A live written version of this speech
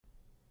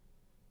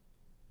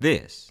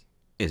This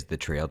is the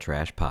Trail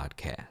Trash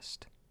Podcast.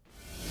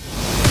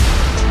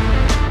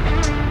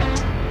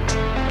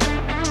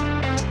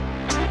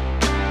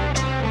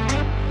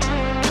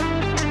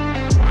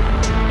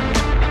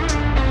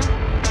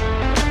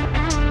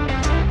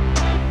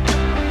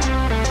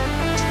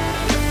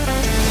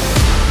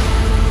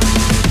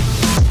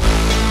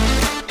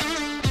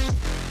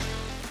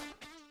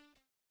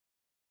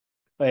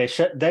 Hey,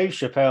 Dave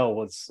Chappelle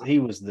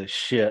was the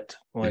shit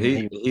when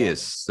He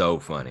is so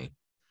funny.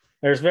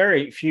 There's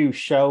very few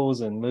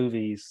shows and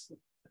movies.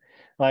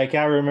 Like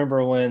I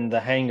remember when The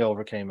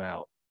Hangover came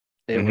out.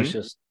 It was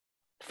just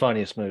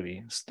funniest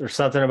movie. There's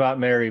something about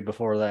Mary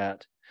before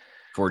that.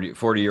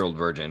 40-year-old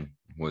virgin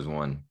was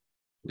one.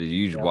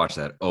 You just watch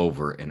that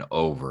over and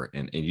over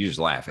and you just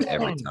laugh at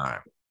every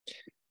time.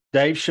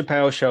 Dave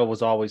Chappelle show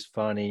was always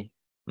funny.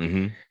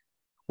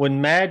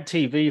 When Mad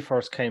TV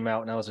first came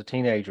out and I was a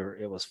teenager,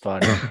 it was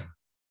funny.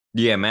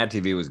 Yeah, Mad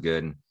TV was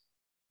good.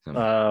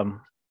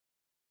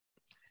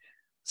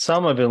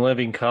 Some of In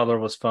Living Color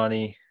was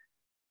funny.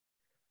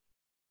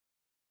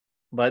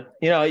 But,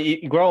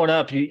 growing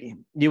up, you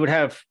would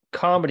have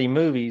comedy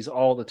movies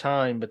all the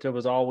time, but there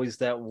was always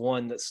that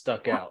one that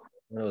stuck out.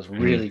 It was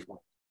really fun.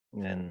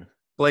 And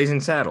Blazing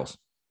Saddles.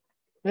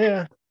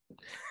 Yeah,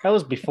 that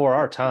was before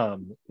our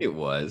time. It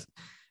was.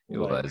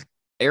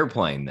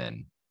 Airplane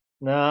then.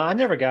 No, I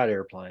never got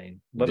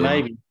Airplane, but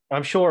maybe.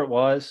 I'm sure it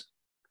was.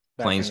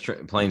 Planes,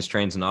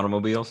 Trains, and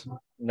Automobiles?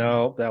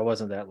 No, that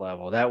wasn't that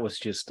level. That was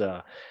just,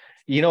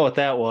 you know what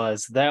that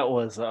was? That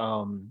was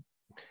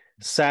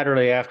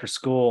Saturday after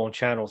school on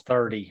Channel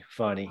 30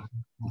 funny.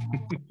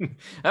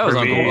 That was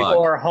Uncle Buck.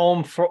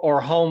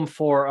 Or home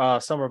for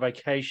summer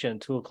vacation,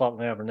 2:00 in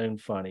the afternoon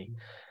funny.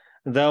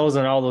 Those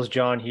and all those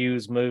John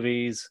Hughes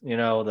movies,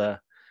 the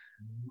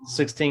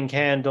 16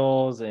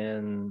 Candles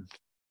and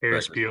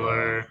Ferris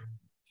Bueller.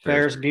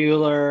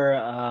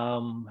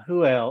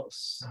 Who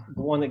else?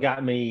 The one that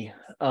got me.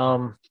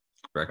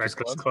 Breakfast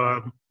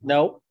Club.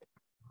 Nope.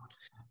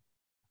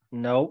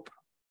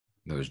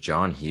 It was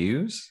John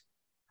Hughes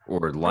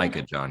or like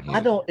a John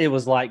Hughes? It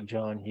was like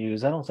John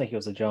Hughes. I don't think it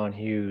was a John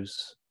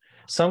Hughes.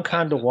 Some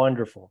Kind of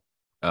Wonderful.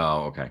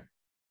 Oh, okay.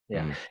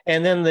 Yeah.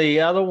 And then the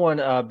other one,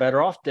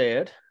 Better Off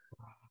Dead.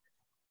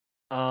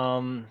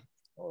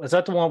 Is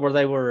that the one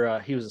where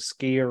he was a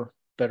skier,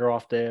 Better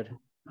Off Dead?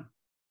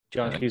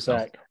 John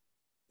Cusack.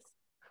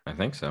 I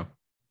think so.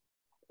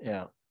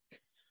 Yeah.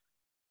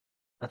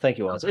 I think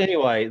it was.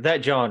 Anyway,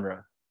 that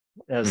genre.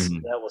 That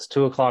was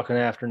 2:00 in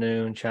the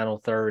afternoon, Channel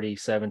 30,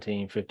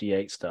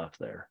 1758 stuff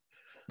there.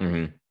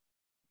 And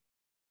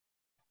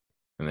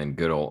then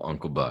good old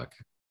Uncle Buck.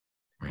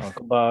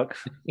 Uncle Buck.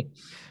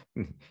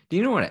 Do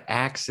you know what an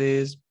axe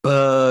is?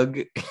 Bug.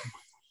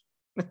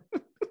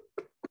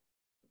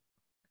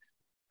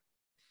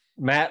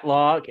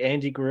 Matlock,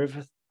 Andy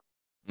Griffith.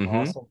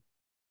 Awesome.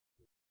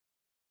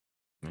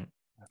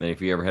 And if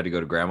you ever had to go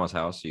to grandma's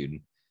house,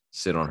 you'd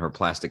sit on her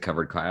plastic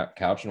covered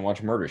couch and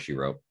watch Murder, She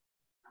Wrote.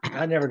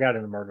 I never got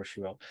into Murder,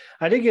 She Wrote.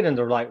 I did get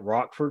into like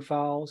Rockford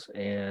Files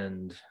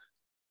and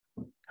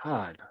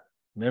God,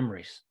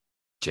 memories.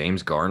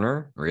 James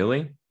Garner,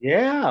 really?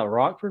 Yeah,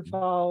 Rockford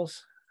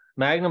Files.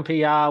 Magnum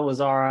PI was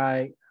all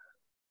right.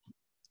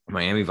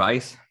 Miami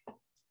Vice?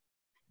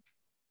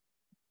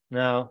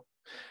 No.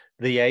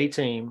 The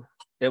A-Team.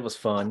 It was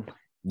fun.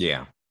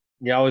 Yeah.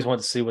 You always want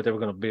to see what they were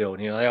going to build.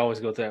 They always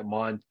go through that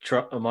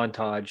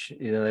montage.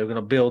 They were going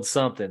to build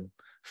something.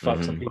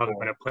 Fuck some people.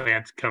 When a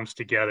plan comes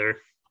together.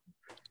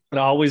 It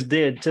always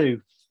did,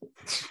 too.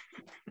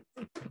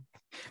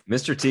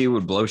 Mr. T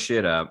would blow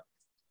shit up.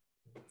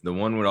 The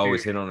one would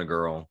always hit on a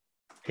girl.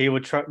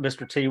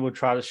 Mr. T would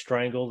try to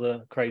strangle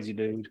the crazy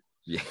dude.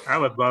 Yeah. I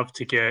would love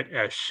to get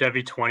a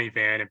Chevy 20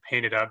 van and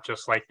paint it up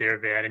just like their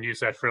van and use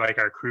that for like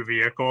our crew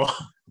vehicle.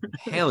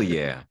 Hell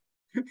yeah.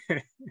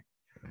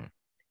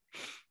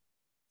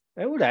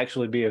 It would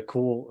actually be a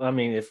cool. I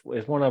mean,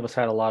 if one of us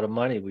had a lot of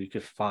money, we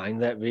could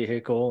find that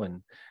vehicle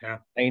and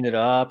paint it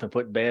up and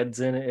put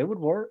beds in it. It would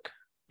work.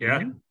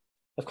 Yeah.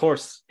 Of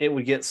course, it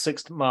would get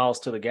 6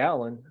 miles to the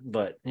gallon,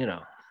 but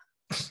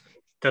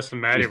doesn't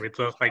matter. We'd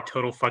look like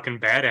total fucking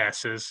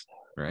badasses.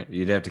 Right.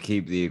 You'd have to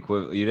keep the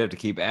equivalent. You'd have to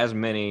keep as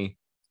many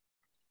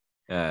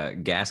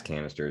gas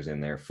canisters in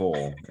there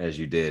full as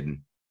you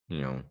did,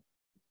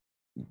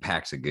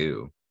 packs of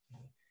goo.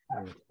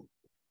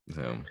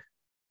 So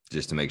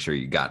just to make sure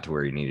you got to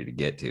where you needed to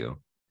get to.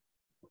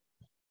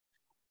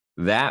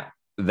 That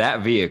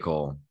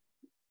vehicle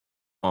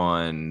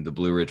on the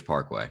Blue Ridge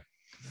Parkway.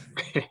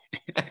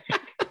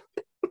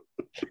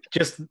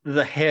 Just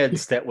the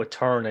heads that would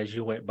turn as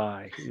you went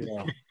by.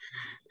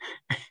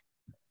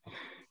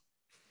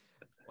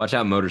 Watch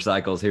out,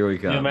 motorcycles. Here we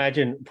come. Can you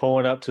imagine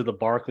pulling up to the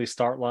Barkley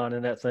start line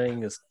in that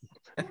thing?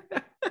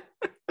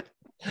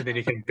 And then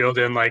you can build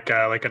in like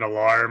an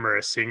alarm or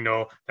a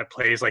signal that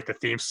plays like the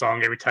theme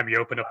song every time you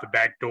open up the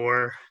back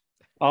door.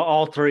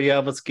 All three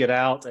of us get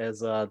out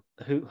as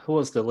who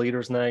was the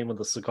leader's name with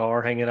the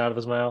cigar hanging out of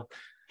his mouth?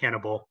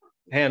 Hannibal.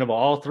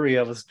 All three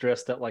of us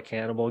dressed up like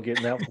Hannibal,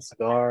 getting out with a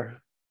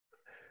cigar,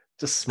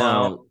 just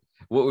smiling.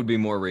 what would be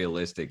more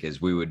realistic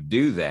is we would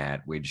do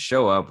that. We'd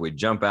show up, we'd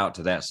jump out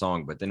to that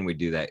song, but then we'd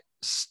do that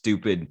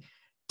stupid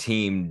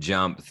team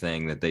jump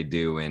thing that they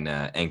do in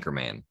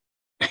Anchorman.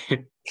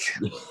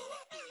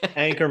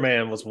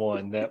 Anchorman was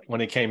one that when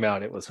it came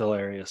out, it was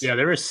hilarious. Yeah,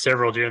 there were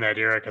several during that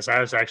era because I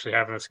was actually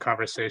having this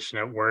conversation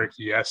at work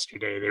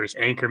yesterday. There was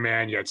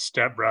Anchorman, you had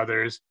Step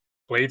Brothers,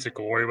 Blades of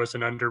Glory was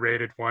an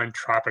underrated one,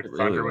 Tropic It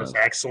really Thunder was was.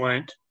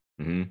 excellent.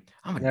 Mm-hmm.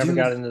 I'm a Never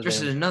got into dude dressed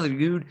them. as another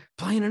dude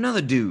playing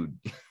another dude.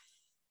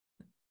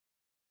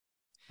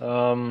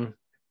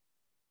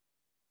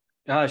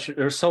 Gosh,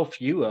 there's so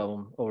few of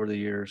them over the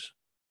years,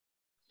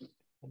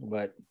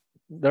 but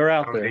they're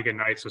out there. Talladega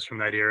Nights was from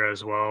that era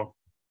as well.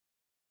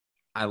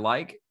 I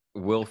like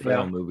Will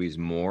Ferrell Yeah. movies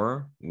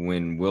more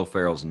when Will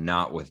Ferrell's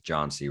not with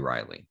John C.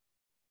 Reilly.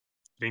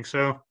 Think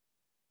so?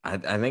 I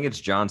think it's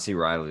John C.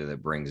 Reilly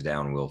that brings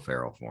down Will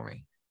Ferrell for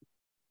me.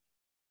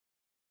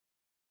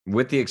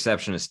 With the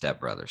exception of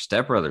Step Brothers.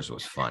 Step Brothers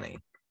was funny,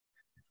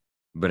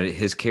 but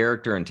his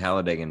character in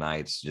Talladega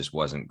Nights just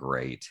wasn't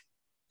great.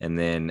 And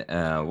then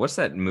what's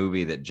that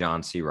movie that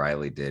John C.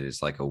 Reilly did?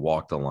 It's like a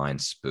Walk the Line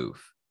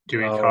spoof.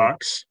 Dewey Oh,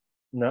 Cox.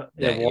 No,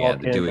 Yeah,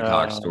 the Dewey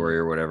Cox story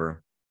or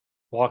whatever.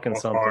 Walking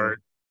Walk something.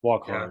 Hard.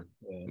 Walk Yeah. hard.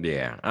 Yeah.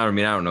 Yeah. I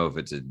mean, I don't know if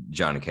it's a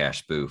Johnny Cash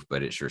spoof,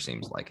 but it sure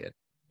seems like it.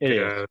 It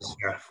is.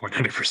 Yeah,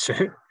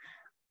 100%.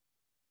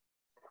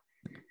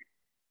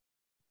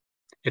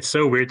 It's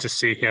so weird to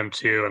see him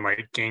too in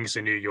like Gangs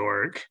of New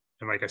York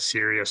in like a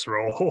serious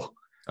role.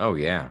 Oh,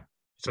 yeah.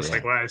 It's just Yeah.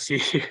 like, why is he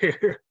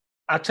here?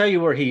 I'll tell you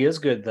where he is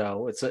good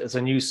though. It's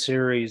a new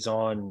series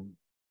on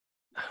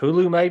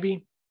Hulu,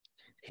 maybe.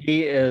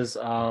 He is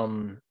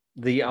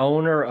the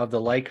owner of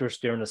the Lakers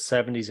during the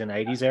 70s and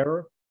 80s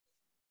era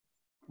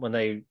when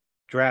they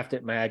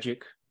drafted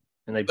Magic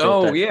and they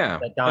built that yeah.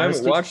 that I haven't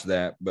dynasty. watched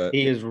that, but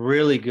He is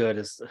really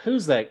good.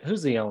 Who's that?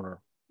 Who's the owner?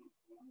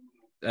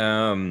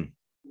 Jerry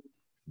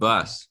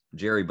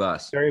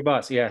Buss. Jerry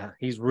Buss. Yeah,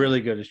 he's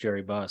really good as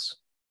Jerry Buss.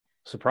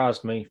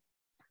 Surprised me.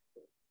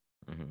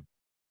 Mhm.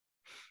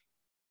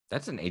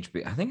 That's an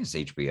HBO. I think it's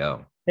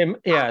HBO.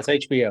 Yeah, it's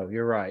HBO.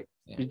 You're right.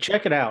 Yeah. You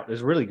check it out.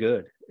 It's really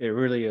good. It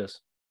really is.